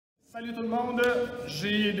Salut tout le monde!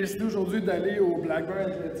 J'ai décidé aujourd'hui d'aller au Blackburn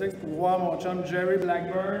Athlétique pour voir mon chum Jerry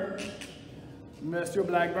Blackburn, Monsieur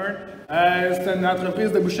Blackburn. C'est une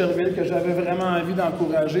entreprise de Boucherville que j'avais vraiment envie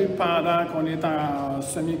d'encourager pendant qu'on est en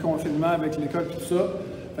semi-confinement avec l'école et tout ça.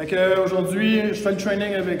 Fait que aujourd'hui, je fais le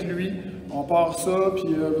training avec lui. On part ça,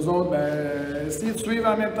 puis vous autres, essayez de suivre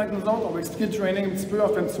en même temps que nous autres. On va expliquer le training un petit peu, on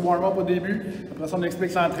fait un petit warm-up au début. Après ça, on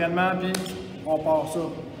explique l'entraînement, puis on part ça.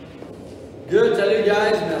 Good, salut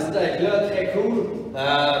guys, merci d'être là, très cool.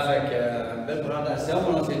 Belle présentation,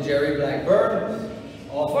 mon nom c'est Jerry Blackburn.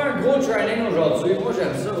 On va faire un gros training aujourd'hui. Moi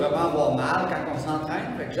j'aime ça vraiment avoir mal quand on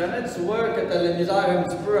s'entraîne. Fait que jamais tu vois que tu as de la misère un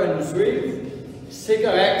petit peu à nous suivre, c'est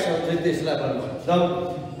correct, ça veut dire que tu es sur la bonne voie.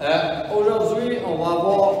 Donc, aujourd'hui, on va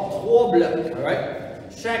avoir 3 blocs. Right?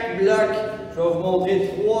 Chaque bloc, je vais vous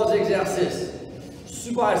montrer 3 exercices.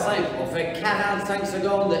 Super simple, on fait 45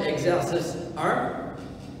 secondes d'exercice 1.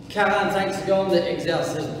 45 secondes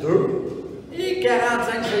d'exercice 2 et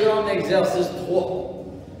 45 secondes d'exercice 3.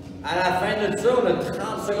 À la fin de ça, on a 30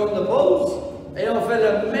 secondes de pause et on fait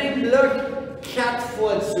le même bloc 4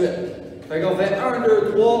 fois de suite. Fait qu'on fait 1,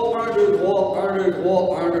 2, 3, 1, 2, 3, 1, 2,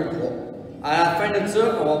 3, 1, 2, 3. À la fin de ça,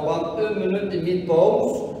 on va prendre 1 minute et demie de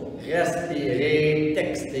pause, respirer,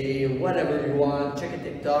 texter, whatever you want, checker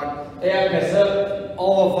TikTok. Et après ça,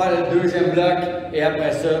 on va faire le deuxième bloc et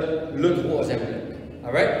après ça, le troisième bloc.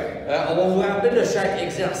 Alright? On va vous rappeler de chaque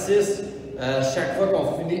exercice chaque fois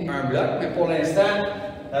qu'on finit un bloc, mais pour l'instant,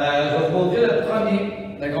 je vais vous montrer le premier.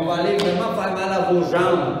 Donc, on va aller vraiment faire mal à vos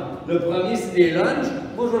jambes. Le premier, c'est des lunges.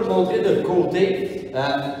 Moi, je vais le montrer de côté.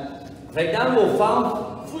 Fait que dans vos fentes,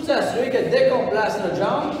 il faut vous assurer que dès qu'on place notre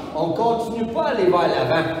jambe, on ne continue pas à aller vers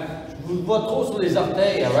l'avant. Je vous vois trop sur les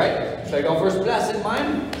orteils, alright? Fait qu'on veut se placer de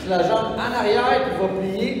même. C'est la jambe en arrière qui va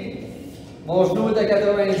plier. Mon genou est à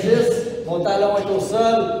 90. Mon talon est au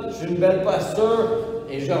sol, j'ai une belle posture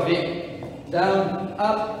et je reviens. Down,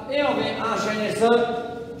 up, et on vient enchaîner ça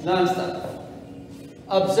non-stop.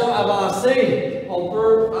 Option avancée, on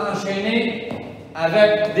peut enchaîner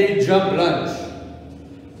avec des jump lunges.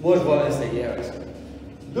 Moi, je vais essayer avec ça.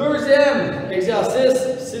 Deuxième exercice,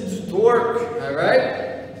 c'est du twerk. Alright?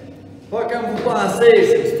 Pas comme vous pensez,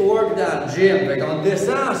 c'est du twerk dans le gym. Fait qu'on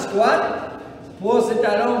descend en squat. Pose ses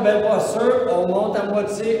talons, belle posture, on monte à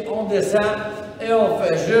moitié, on descend et on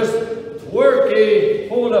fait juste twerker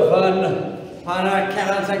pour le fun pendant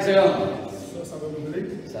 45 secondes. Ça va brûler.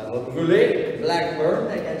 Ça va brûler. Blackburn,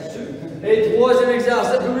 là-dessus. Et troisième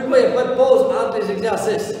exercice, n'oubliez pas, il n'y a pas de pause entre les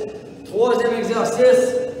exercices. Troisième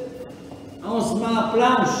exercice, on se met en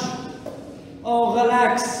planche, on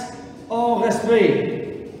relaxe, on respire.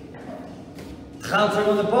 30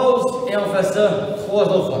 secondes de pause et on fait ça 3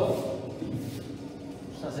 autres fois.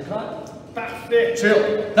 C'est clair? Parfait! Chill!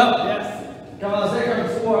 Non! Yes! Commencez comme un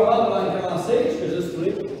petit warm-up avant de commencer. Je fais juste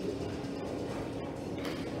couler.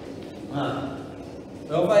 Voilà.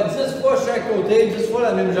 On va faire 10 fois chaque côté, 10 fois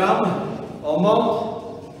la même jambe. On monte.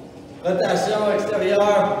 Rotation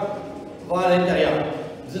extérieure vers l'intérieur.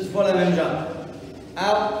 10 fois la même jambe.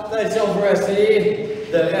 Out. Peut-être si on veut essayer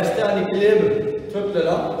de rester en équilibre tout le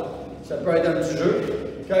long. Ça peut être un petit jeu.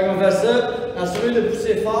 Quand on fait ça, assurez de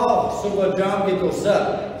pousser fort sur votre jambe qui est au sol.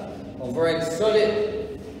 On veut être solide.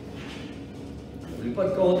 N'oubliez pas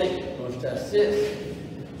de compter. Moi, j'étais à 6.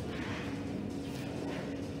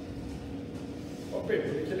 Ok,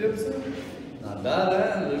 l'équilibre, ça? Dans le bas,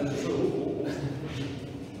 hein? Là, je suis chaud.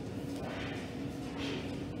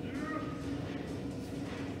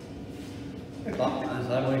 Bon,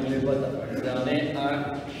 ça va équilibrer pas ta dernier, un.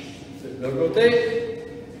 De l'autre côté.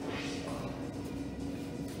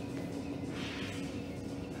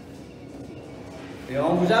 Et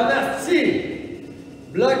on vous avertit.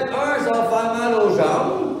 Bloc 1, ça va faire mal aux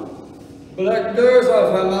jambes. Bloc 2, ça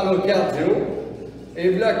va faire mal au cardio. Et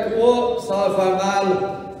bloc 3, ça va faire mal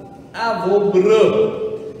à vos bras.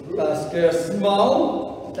 Parce que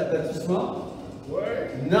Simon, t'appelles-tu Simon? Ouais.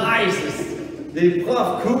 Nice! Des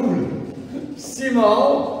profs cool.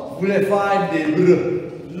 Simon voulait faire des bras.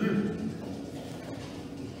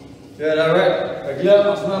 Good, alright. Fait que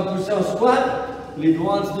là, on se met en position squat. Les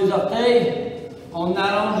doigts en dessous des orteils. On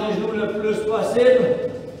allonge les genoux le plus possible.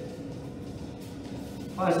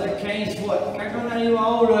 On fait ça 15 fois. Quand on arrive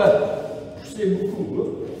en haut, là, poussez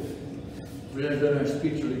beaucoup. Je voulais donner un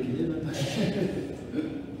speech sur l'équilibre.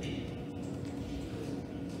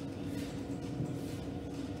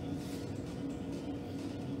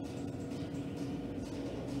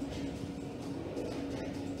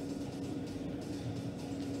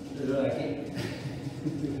 Déjà raqué.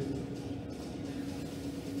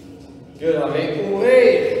 Good, on va ouvrir.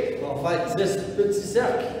 On va faire 10 petits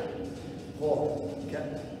cercles. 3, 4.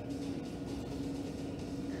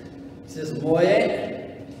 6 moyen.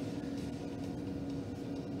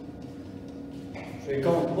 Je les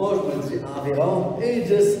compte pas, je me dis environ. Et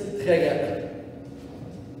 10 très grand.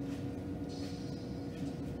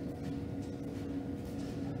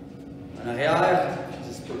 En arrière,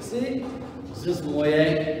 10 petits, 10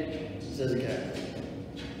 moyens, 10 grands.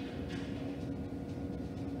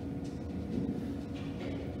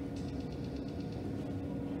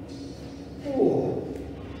 Oh.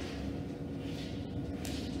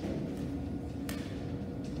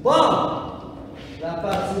 Bon, la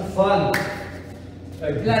partie fun.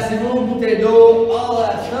 Placez-vous, bouteille d'eau, all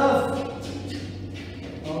that stuff.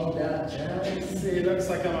 All that jazz. C'est là que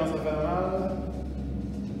ça commence à faire mal.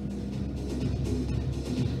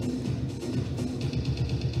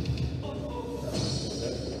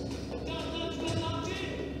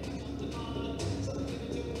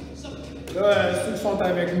 Là, ceux qui sont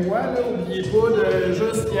avec moi, n'oubliez pas de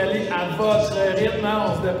juste y aller à votre rythme, hein,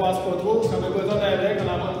 on se dépasse pas trop, si on a besoin d'un règle,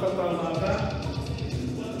 on en prend une fois de temps en temps.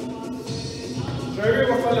 Jerry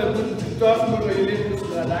va faire le bout le plus tough, moi je vais y aller pour que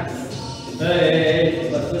tu relaxes. Hey, tu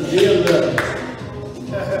vas te dire là.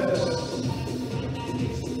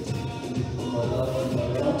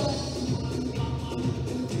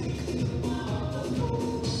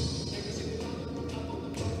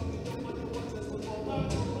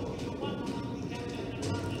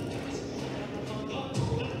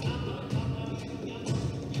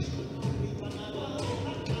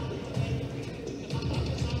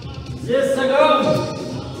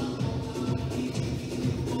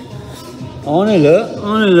 On est là,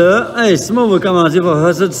 on est là. Hey, Simon va commencer par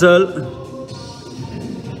faire ça tout seul.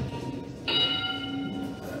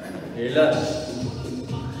 Et là.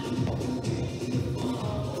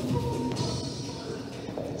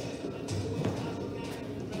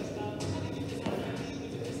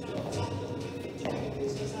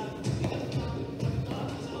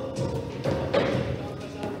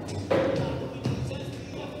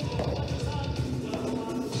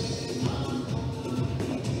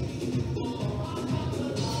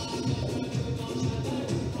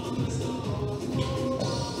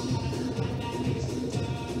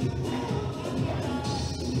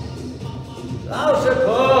 Lâchez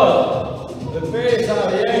pas! Le pays s'en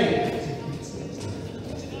vient!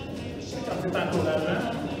 Quand c'est encourageant.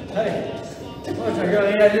 Hey! Moi, je suis un gars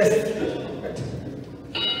réaliste.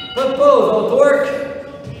 Pas de pause, on twerk!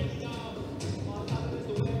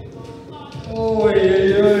 Oh, oui, oui,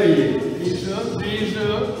 oui!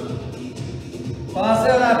 Déjà. Pensez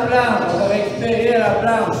à la planche, on va récupérer la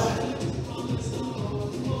planche.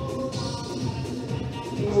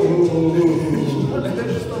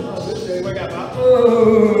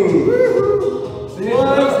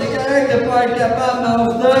 C'est correct de ne pas être capable, mais on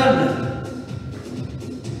se donne.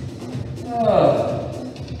 Ah.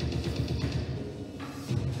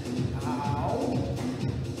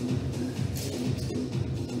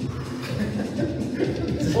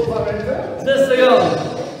 C'est pas pareil ça? 10 secondes.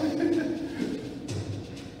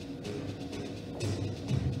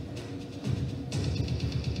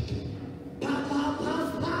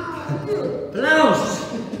 Planche.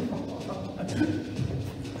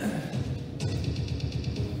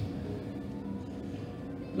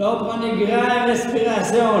 Là, on prend des grandes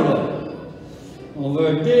respirations, là. On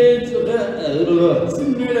veut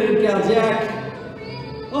diminuer le rythme cardiaque.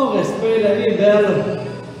 On respire, la vie est belle.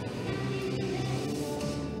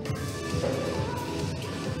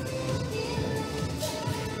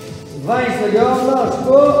 « 20 secondes, lâche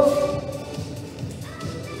pas.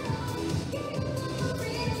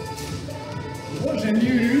 Moi, j'ai mieux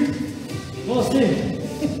eu. Moi aussi.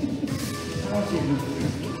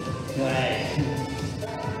 Ouais.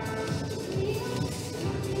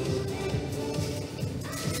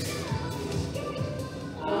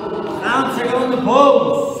 30 secondes de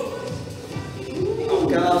pause. On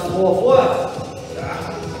commence 3 fois.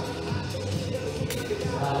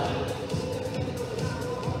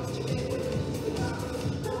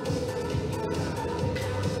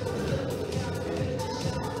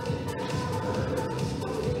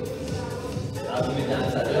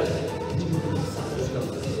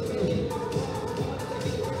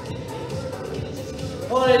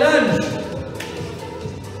 On est lunch.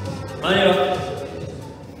 On y va.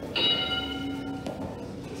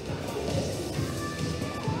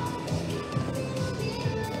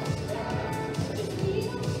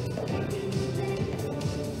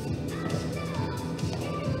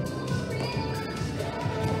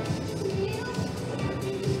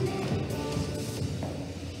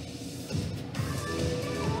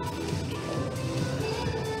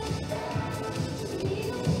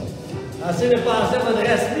 Essayez de penser à votre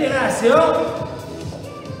respiration.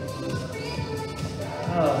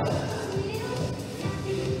 Ah.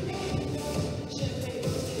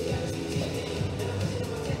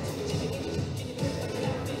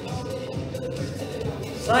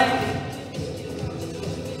 5.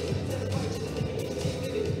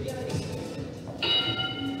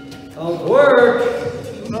 Don't work.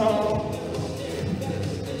 Non.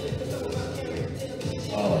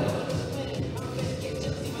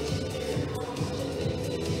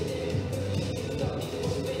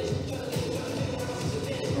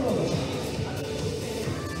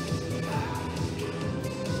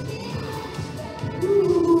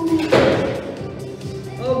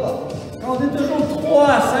 Comptez toujours 3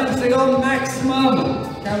 à 5 secondes maximum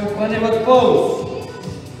quand vous prenez votre pause.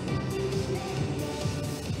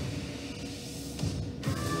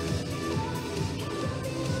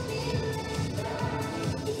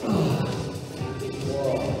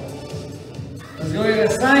 Let's go, il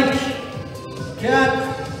reste 5, 4,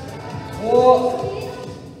 3,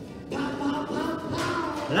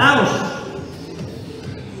 lâche.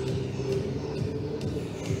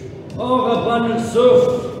 On reprend le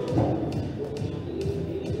souffle.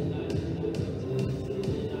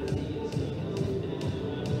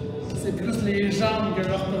 C'est plus les jambes que je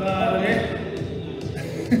reprendrais.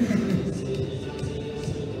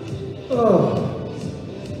 Oh.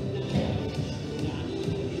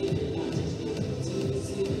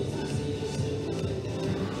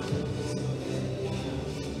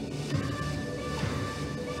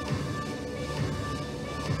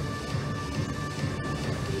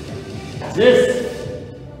 This.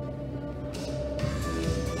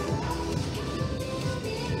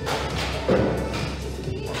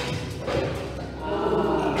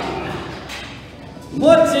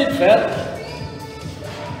 Moitié de fait.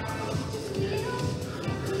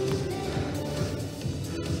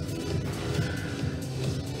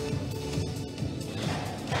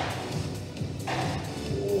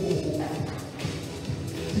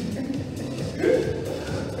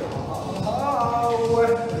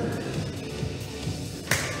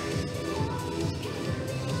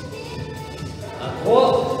 À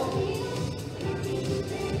 3.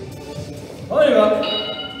 On y va.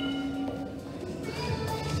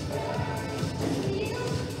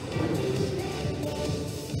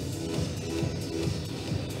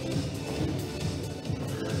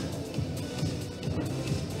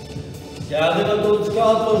 Gardez votre dos du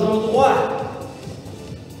corps toujours droit.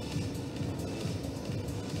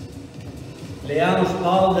 Les hanches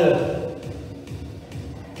partent de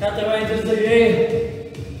 90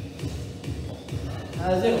 degrés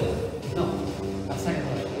à 0. Non, à 180.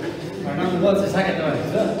 Un angle droit, c'est 180,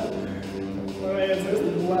 c'est ça? Ouais, c'est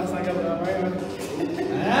droit à 180.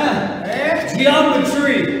 Hein?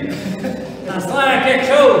 Geometry! Ça sert à quelque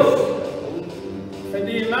chose! Fait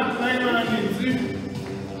des maths même en début.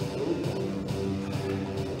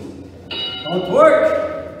 Don't work!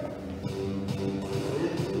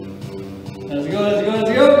 Let's go, let's go,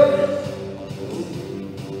 let's go!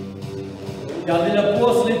 Gardez le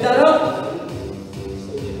poids sur les talons.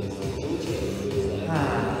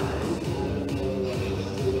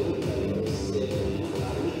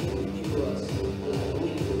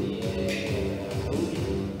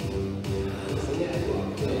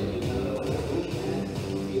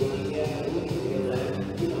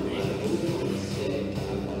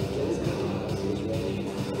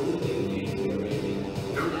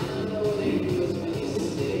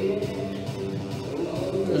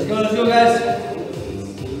 Let's go, guys.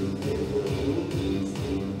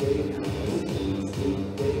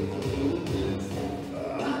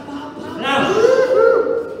 Now.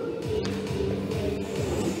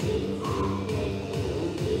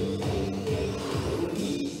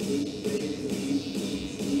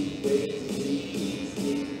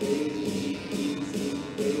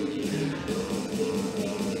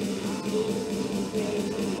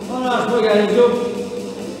 On lâche pas, guys. Let's go.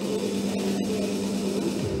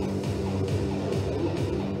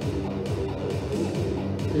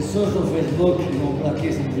 C'est ça sur Facebook, ils vont bloquer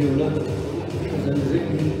cette vidéo-là. La musique.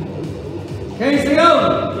 15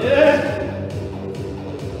 secondes! Yeah!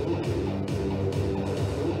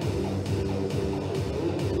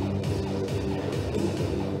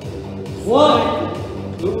 Trois!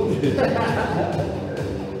 Il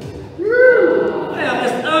en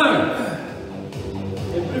reste un!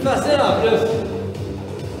 C'est plus facile en plus.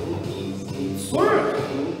 Sûr?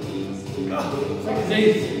 Ah, c'est ça qu'ils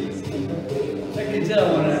disent. C'est ça qu'ils disent à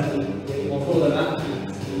mon cours de maths.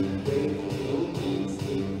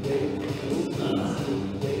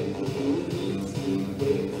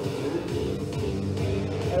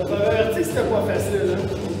 J'avais averti que c'était pas facile, hein?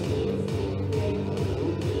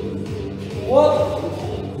 3,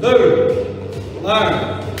 2, 1.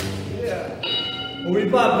 N'oublie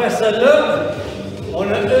pas, après celle-là, on a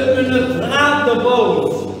 1 minute 30 de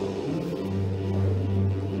pause.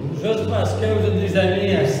 Juste parce que vous êtes des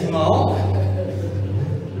amis à Simon.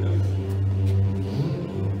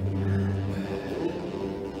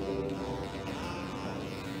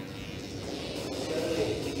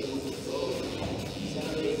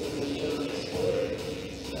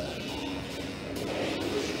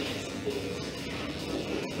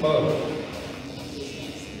 Bon.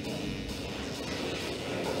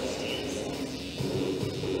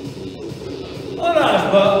 On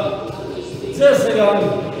lâche pas. 10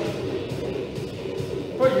 secondes.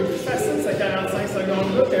 Il est plus facile ces 45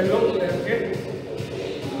 secondes-là que l'autre après.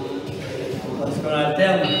 Parce qu'on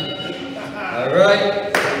alterne. Alright.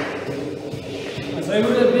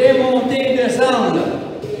 Essayez-vous de bien monter et descendre.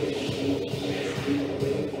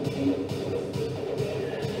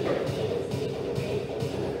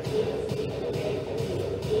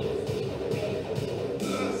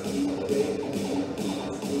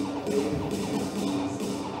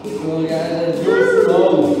 Cool guys, let's go slow.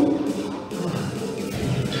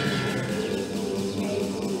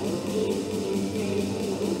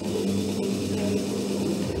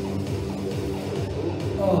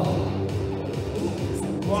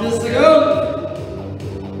 Just to go.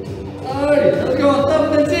 Alright, let's go on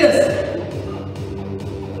top of this.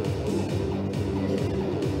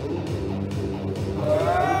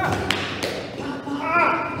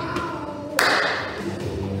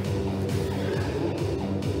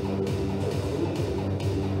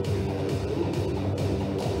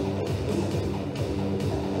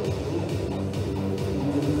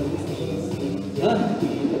 Hein?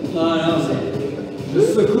 Non, c'est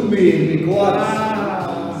juste secoue mes quads.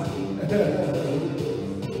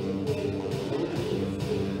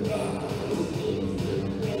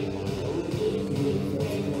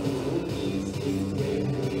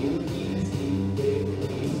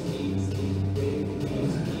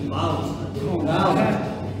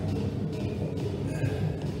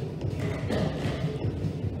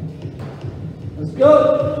 Let's go!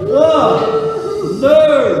 3, 2,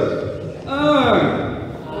 1.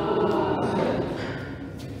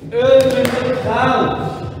 1 minute 30.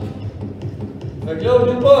 Fait que là,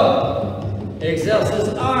 oublie pas. Exercice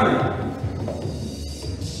 1.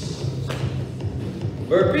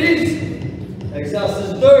 Burpees.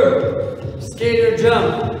 Exercice 2. Skater jump.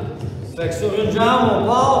 Fait que sur une jambe, on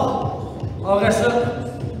part. On reste là.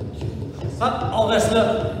 Hop, on reste là.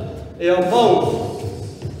 Et on pose.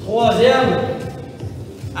 Troisième.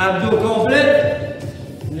 Abdos complets.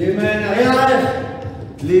 Les mains en arrière.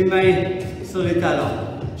 Les mains sur les talons.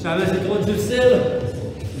 Jamais c'est trop difficile.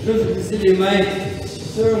 Juste glisser les mains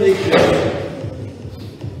sur les cuisses.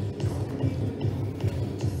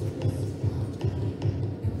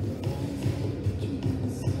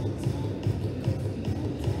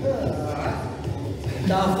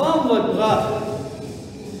 T'es en forme, votre prof?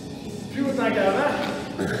 Plus autant qu'avant.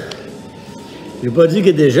 J'ai pas dit qu'il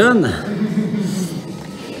était jeune.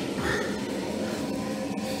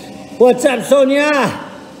 What's up, Sonia?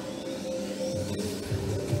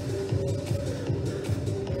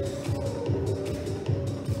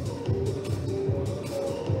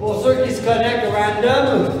 Pour ceux qui se connectent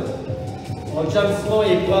random, mon chum Simon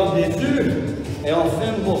est prof d'études et on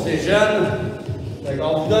filme pour ces jeunes. Fait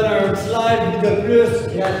qu'on vous donne un petit live de plus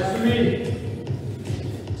gratuit.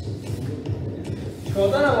 Je suis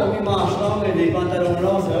content d'avoir mis manches longues et des pantalons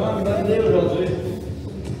longs, c'est vraiment une bonne idée aujourd'hui.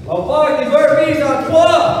 On part avec les burpees en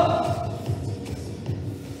 3!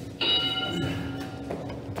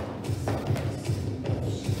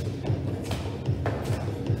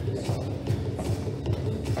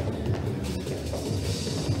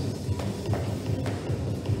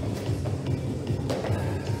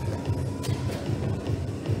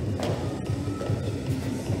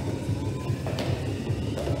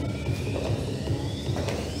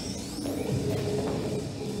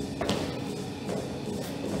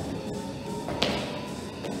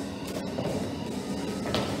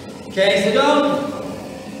 Okay, sit down.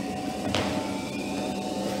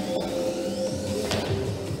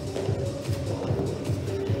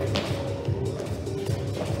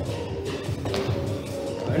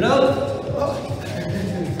 Un autre.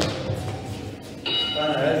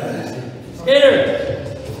 Skater.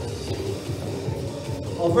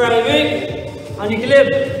 On peut arriver en équilibre.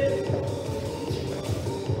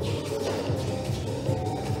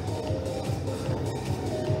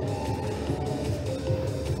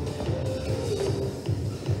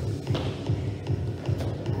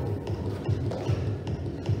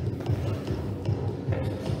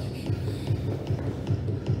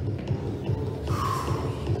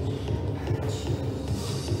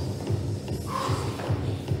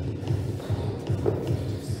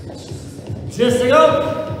 Just to go.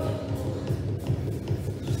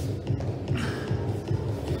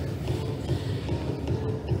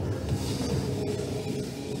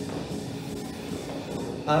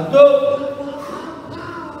 Abdos.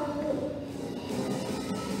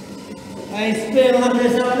 Inspire en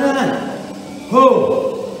descendant.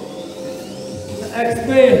 Hold.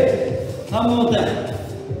 Expire en montant.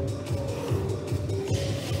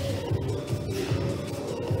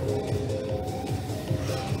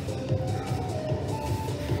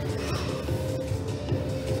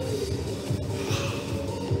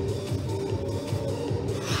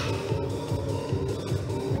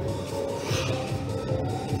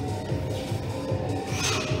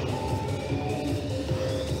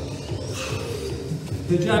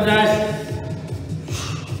 Good job, guys.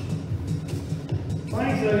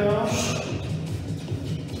 5 secondes.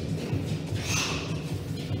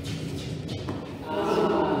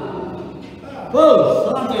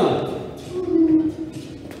 Pause. 30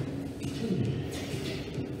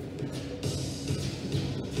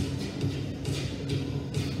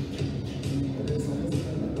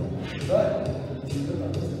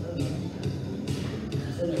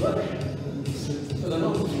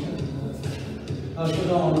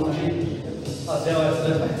 secondes. Ah, c'est vrai,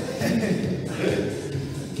 c'est vrai.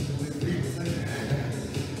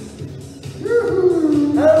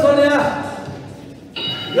 Allez, Sonia!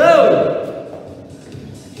 Go!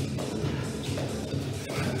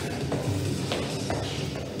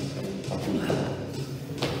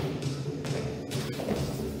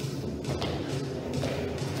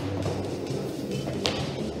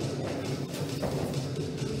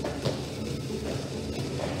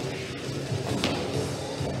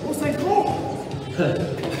 Au synchro! Tu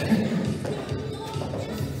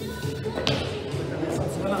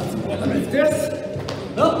ralentis pour la vitesse?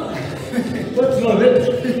 Non! Toi, tu vas vite.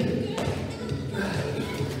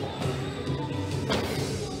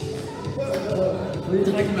 Oui,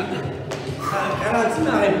 tranquillement. Ralentis,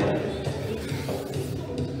 mais arrête pas.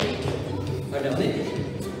 Regardez.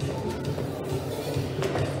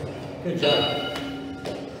 Good job.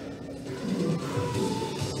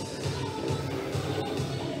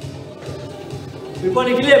 Fais pas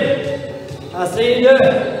l'équilibre. Essayez de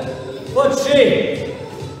pas toucher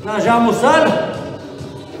la jambe au sol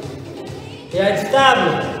et être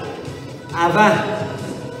stable avant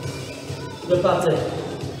de partir.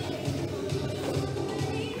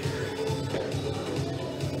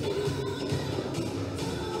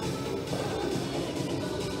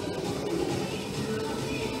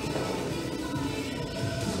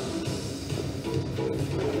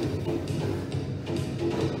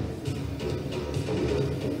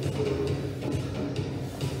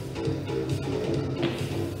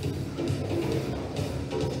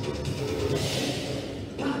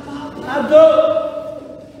 Abdos.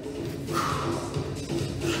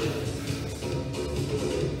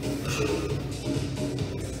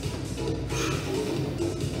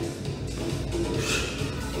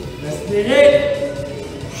 Respirez.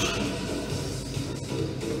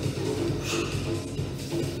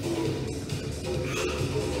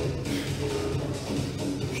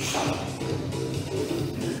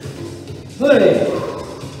 Oui.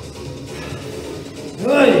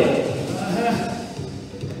 Oui.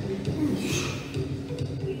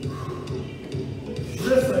 10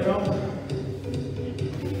 secondes.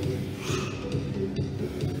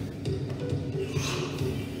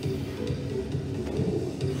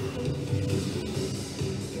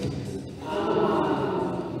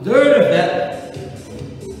 Deux de fait.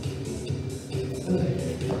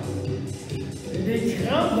 J'ai des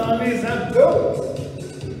crampes dans mes abdos.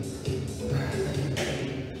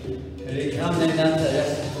 Les crampes d'un dent de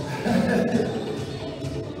sagesse.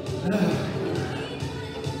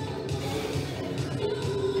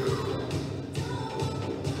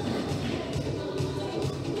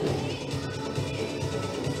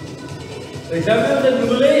 Fait que jamais vous êtes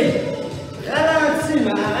brûlé, ralentis,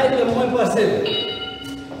 mais arrête le moins possible.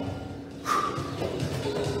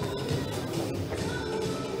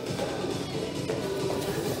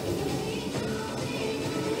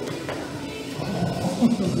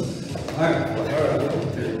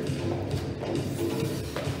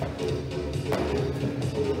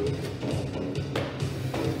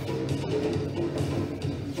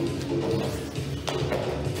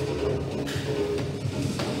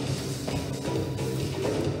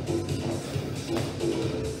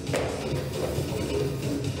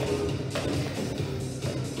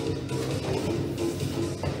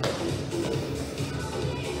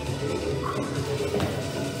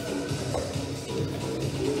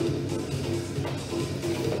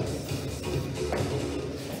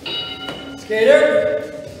 Skater.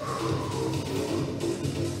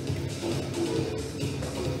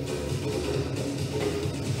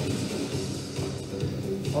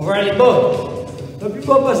 On va aller bas. Le plus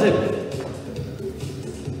bas possible.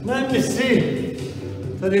 Même ici,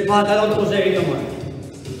 t'as des pantalons trop serrés comme moi.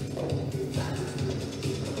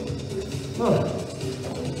 Oh.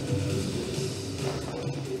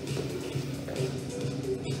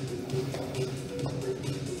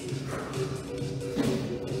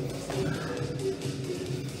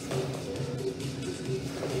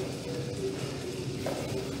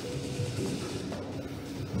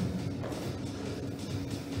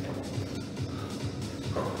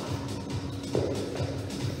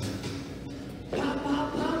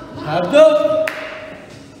 Abdos.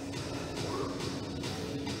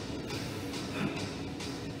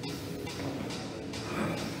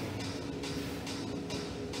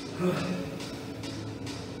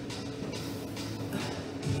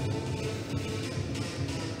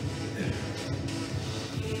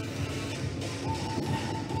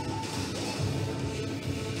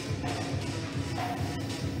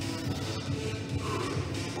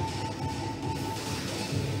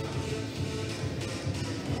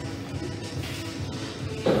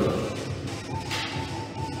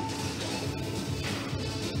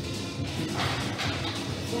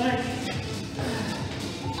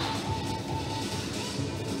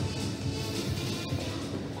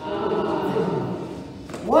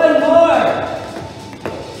 One more!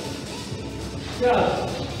 Good.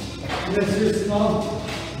 Monsieur Simon.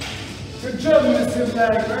 Good job, Monsieur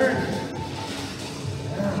Blackburn.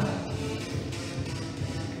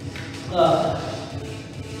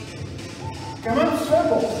 Comment tu fais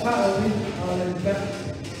pour parler en même temps?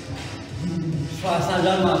 Je fais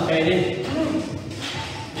semblant de m'entraîner.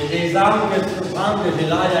 Il y a des angles que tu peux prendre que j'ai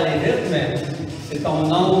l'air d'aller vite, mais c'est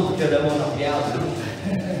ton ombre que le monde regarde.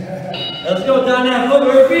 Let's go, dernière fois,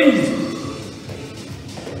 burpees!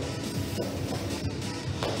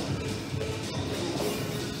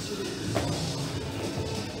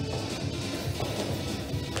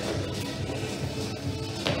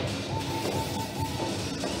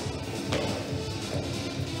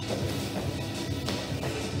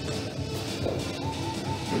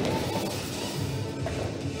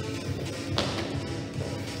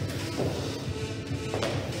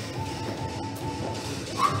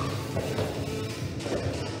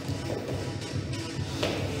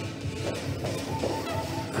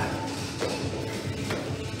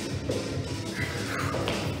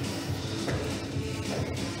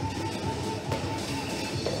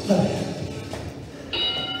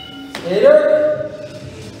 Et là,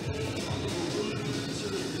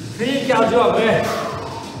 finis le cardio après.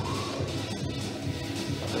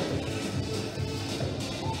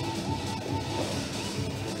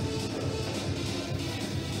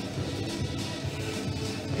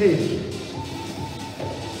 Hey.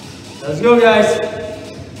 Let's go, guys.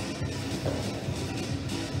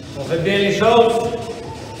 On fait bien les choses.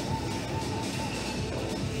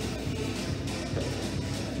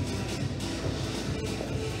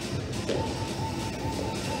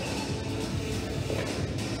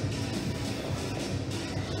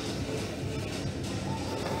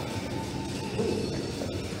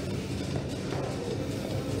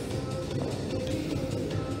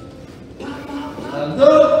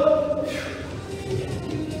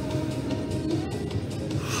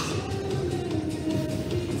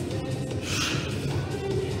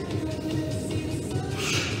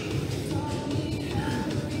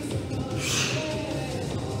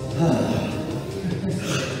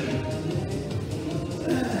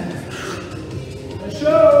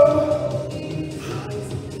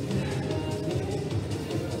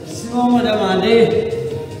 Simon m'a demandé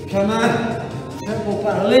comment je fais pour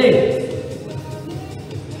parler.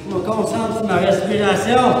 Je me concentre sur ma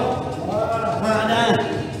respiration pendant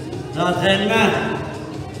l'entraînement.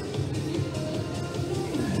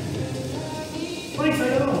 5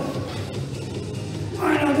 secondes. 1,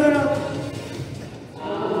 2, 2.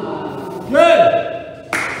 Good.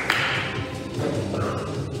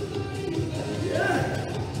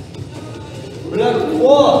 Bloc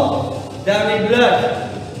 3 dans les blocs.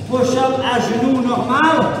 Push-up à genoux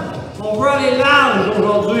normal. On va aller large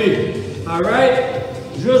aujourd'hui. Alright?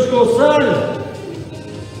 Jusqu'au sol.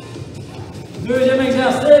 Deuxième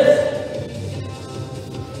exercice.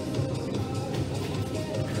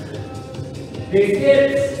 Des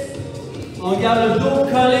dips. On garde le dos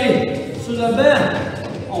collé sur le banc.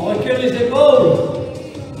 On recule les épaules.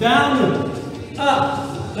 Down. Up.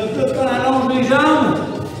 Le plus qu'on allonge les jambes,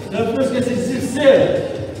 le plus que c'est difficile.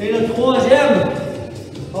 Et le troisième,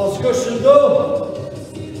 on se couche sur le dos.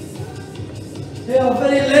 Et on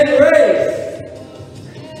fait les leg raises.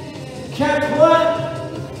 4 fois.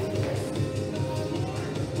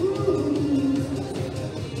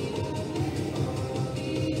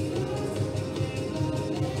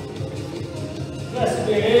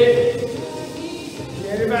 Aspirez.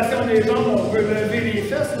 L'élévation des jambes, on peut lever les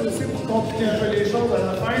fesses aussi pour compliquer un peu les choses à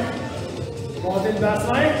la fin. Monter le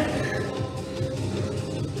bassin.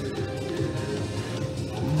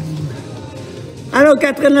 Allô,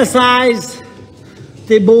 Catherine le 16.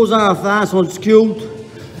 Tes beaux enfants sont-ils cute?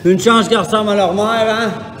 Une chance qu'ils ressemblent à leur mère,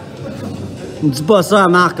 hein? Ne dis pas ça à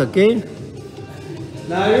Marc, OK?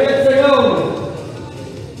 Dans 8 secondes.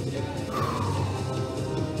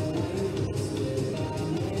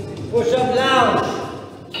 Push-up large.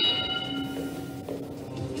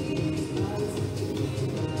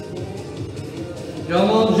 Je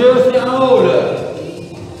remonte juste en haut, là.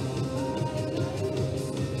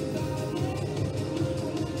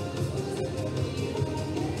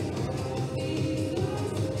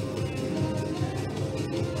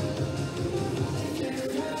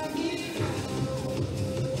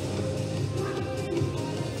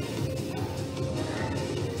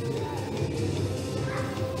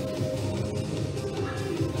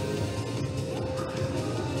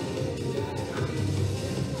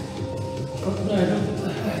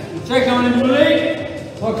 Check, on est brûlé.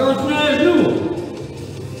 On continue à genoux.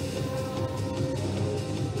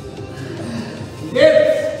 Vite.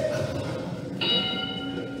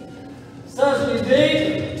 Ça, c'est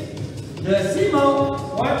l'idée de Simon.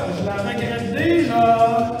 Ouais, je la regrette déjà.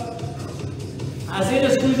 Essayez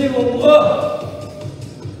de squeezer vos bras.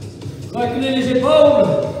 Reculez les épaules.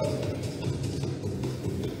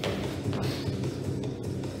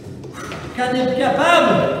 Quand tu n'es plus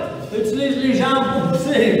capable, utilise les jambes pour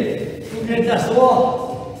pousser. Il faut bien t'asseoir.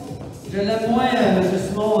 Je l'aime moins, M.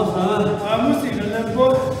 Simon, en ce moment. Ah, moi aussi, je l'aime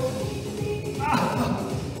pas. Ah.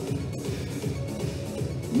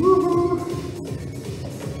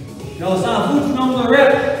 Puis on s'en fout du nombre de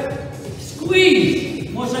reps. Squeeze!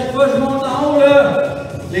 Moi, chaque fois que je monte en haut, là,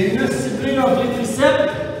 les muscles ciblés entre les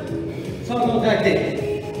triceps sont contractés.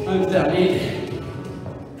 Un petit dernier.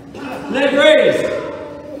 Leg raise!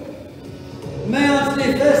 Main entre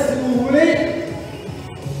les fesses si vous voulez.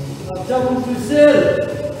 Abdomen difficile.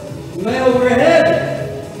 Main overhead.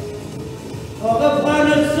 On reprend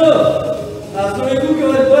notre souffle. Assurez-vous que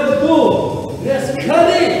votre bas du dos reste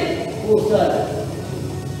collé au sol.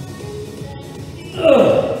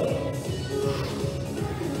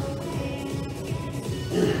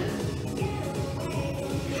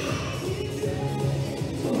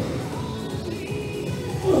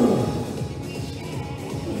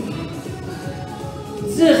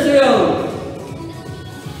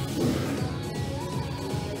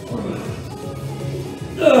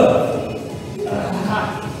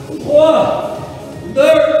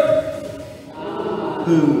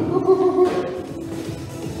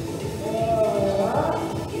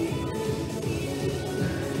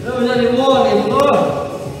 Là, vous allez voir les bras,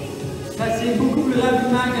 ça tire beaucoup plus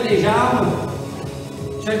rapidement que les jambes.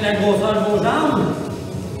 Check la grosseur de vos jambes,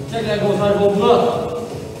 check la grosseur de vos bras.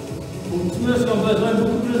 Vos petits muscles ont besoin de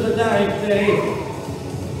beaucoup plus de temps à récupérer.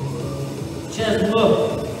 Chest bras.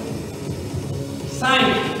 5.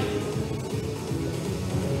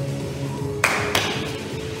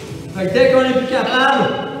 Fait que dès qu'on est plus capable,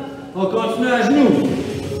 on continue à genoux.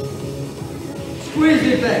 Squeeze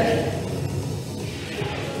les pecs.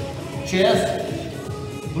 Chest,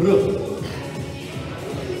 bras.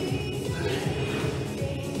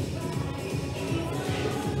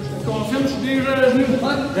 Je te confirme, je suis déjà à genoux.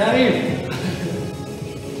 J'arrive.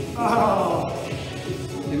 Ah.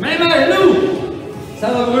 Et même à genoux, ça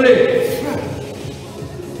va brûler.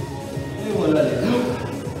 Et voilà les genoux.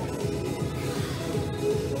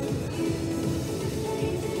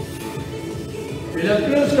 Et le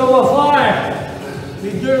plus qu'on va faire,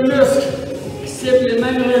 les deux muscles qui ciblent les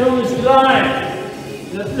mêmes régions musculaires,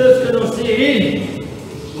 le plus que nos séries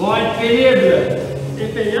vont être pénibles Et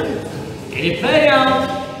payant. et payantes.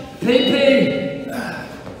 Pépé.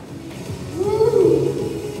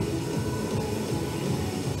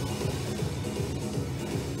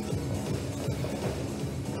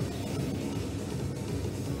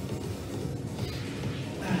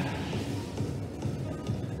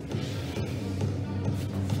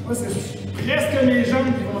 Moi, c'est presque mes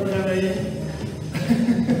jambes qui vont travailler.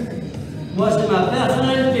 Moi, c'est ma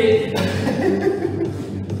personnalité.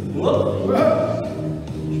 Oups.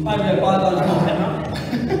 Je pense que je n'ai pas entendu complètement.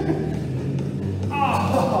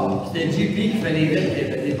 C'était JP qui fait les rythmes,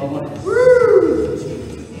 t'es pas moi.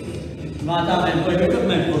 Je m'entends même pas, je m'écoute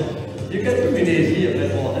même pas. J'écoute plus mes désirs après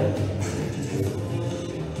 3 ans.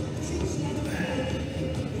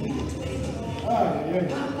 Aïe, aïe.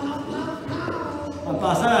 En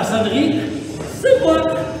passant à la sonnerie, c'est moi!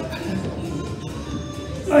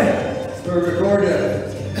 Ouais, c'est un recorder.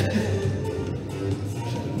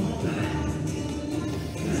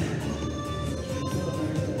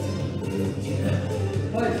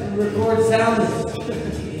 awkward sound.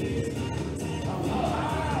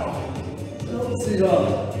 L'autre, c'est genre.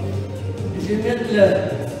 Je vais mettre le.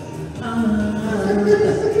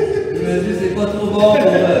 Je me dis, c'est pas trop bon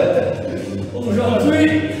pour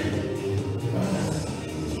aujourd'hui.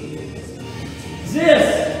 10.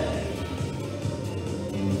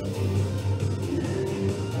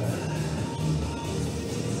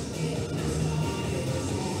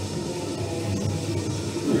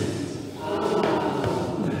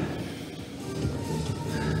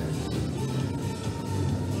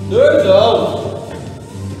 Deux autres.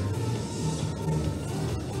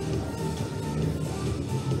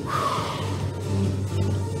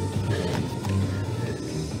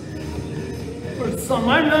 Je dis ça de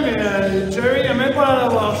même, là, mais Jerry, il a même pas l'air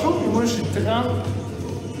d'avoir chaud, puis moi, je suis 30.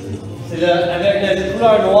 C'est avec la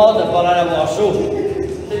couleur noire de pas l'air d'avoir chaud.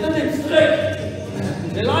 C'est tous des petits trucs.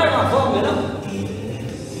 J'ai l'air en forme, mais non.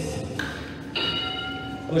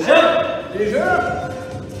 Prochain. Déjà?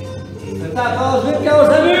 Le temps passe vite quand on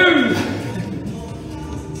s'amuse.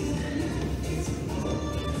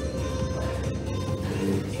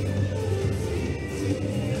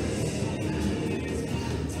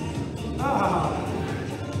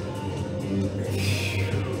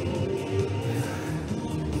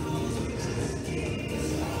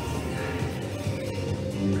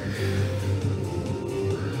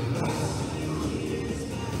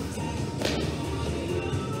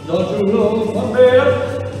 Don't you know my man?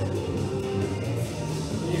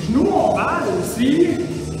 Les genoux ont mal aussi.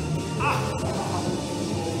 Ah!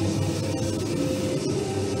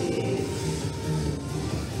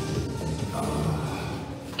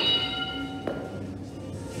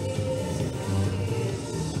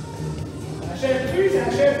 Ça achève-tu? Ça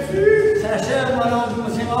achève-tu? Ça achève, mon oncle, moi,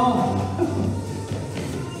 c'est bon.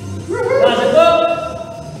 Pensez pas?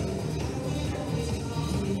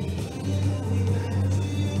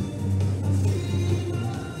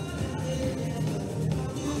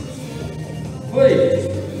 Oui.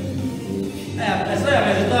 Et après ça, il y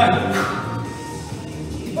avait le temps.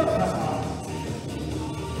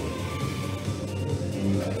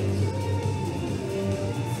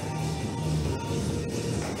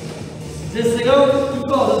 This seconds, tout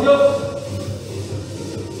court, let's go.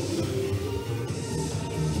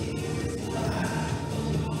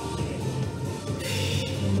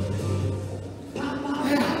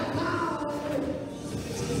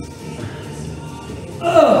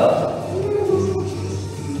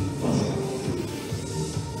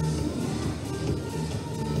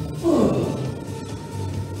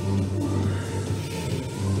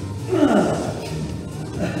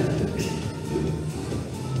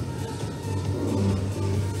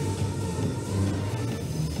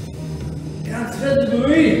 Quand tu fais du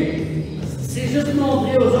bruit, c'est juste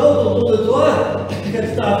montrer aux autres autour de toi que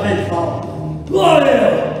tu t'entraînes fort. Ouais!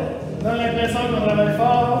 Donne l'impression qu'on travaille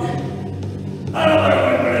fort. Alors,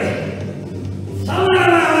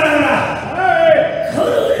 Hey!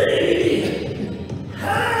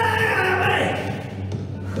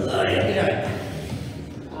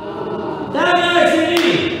 dernière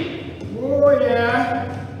série! Oh yeah!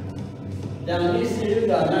 Dernière série,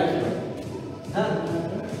 dernière série. Hein?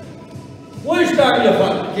 Oui, je suis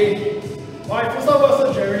anglophone, ok? Ouais, il faut savoir ça,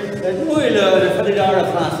 Jerry. Oui, le fédérateur de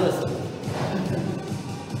français, ça.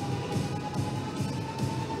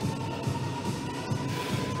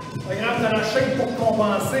 Pas grave, t'as la chaîne pour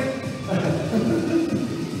compenser.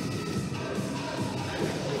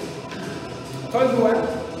 Pas le doigt.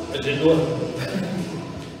 J'ai le doigt.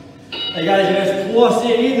 Regarde, il reste 3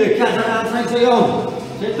 séries de 45 secondes.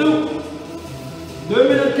 C'est tout. 2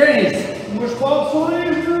 minutes 15. Moi, je pars sur les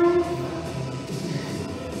genoux.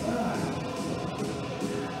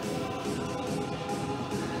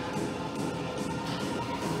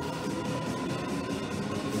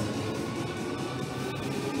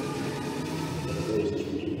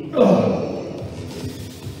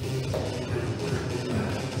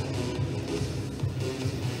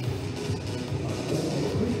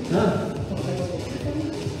 Hein?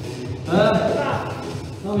 Hein?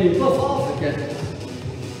 Non, mais il est pas fort, fait que.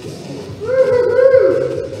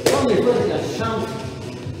 Comme des fois, avec la chante.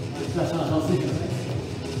 Avec la chanson, c'est correct.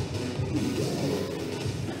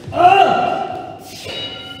 Ah!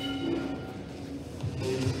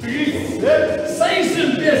 5 sur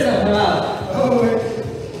le pied, ça fait mal. Ah ouais.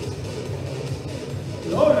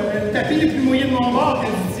 Là, le tapis le plus mouillé de mon bord, que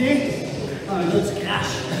tu tiens. Ah, là, tu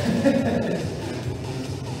craches.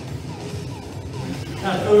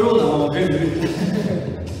 Ah, toujours dans mon rêve.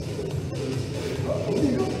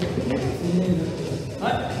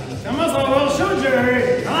 Ouais. Comment ça va avoir chaud, Jerry?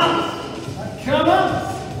 Commence! Comment?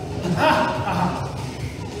 Ah!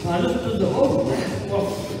 Ah, là, c'est tout de haut.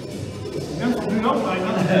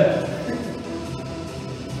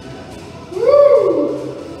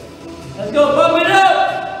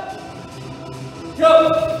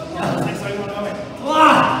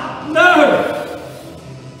 3, 2.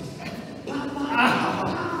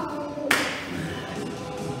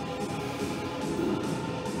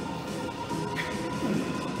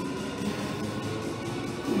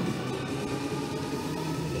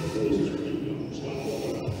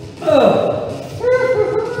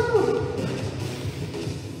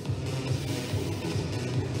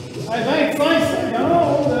 Hey, 25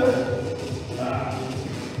 secondes!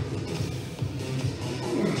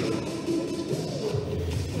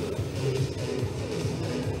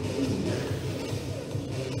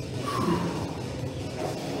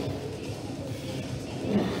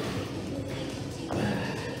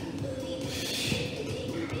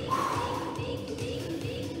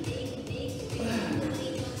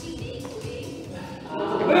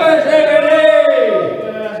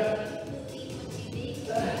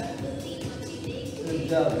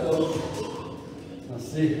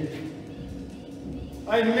 Merci.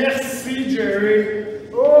 Hey, merci, Jerry.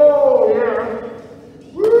 Oh, yeah.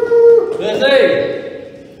 Woo! Plaisir.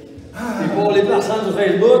 Et pour les personnes sur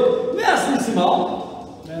Facebook, merci Simon.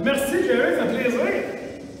 Merci, Jerry, ça fait plaisir.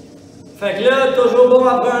 Fait que là, toujours bon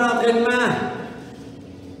après un entraînement.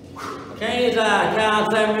 15 à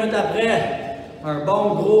 45 minutes après, un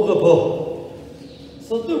bon gros repas.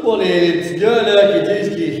 Surtout pour les petits gars là, qui disent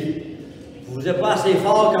que vous n'êtes pas assez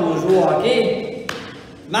fort quand vous jouez au hockey.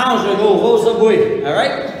 Mange le gros rose subway,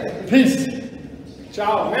 alright? Peace!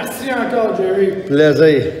 Ciao, merci encore, Jerry.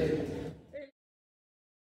 Plaisir.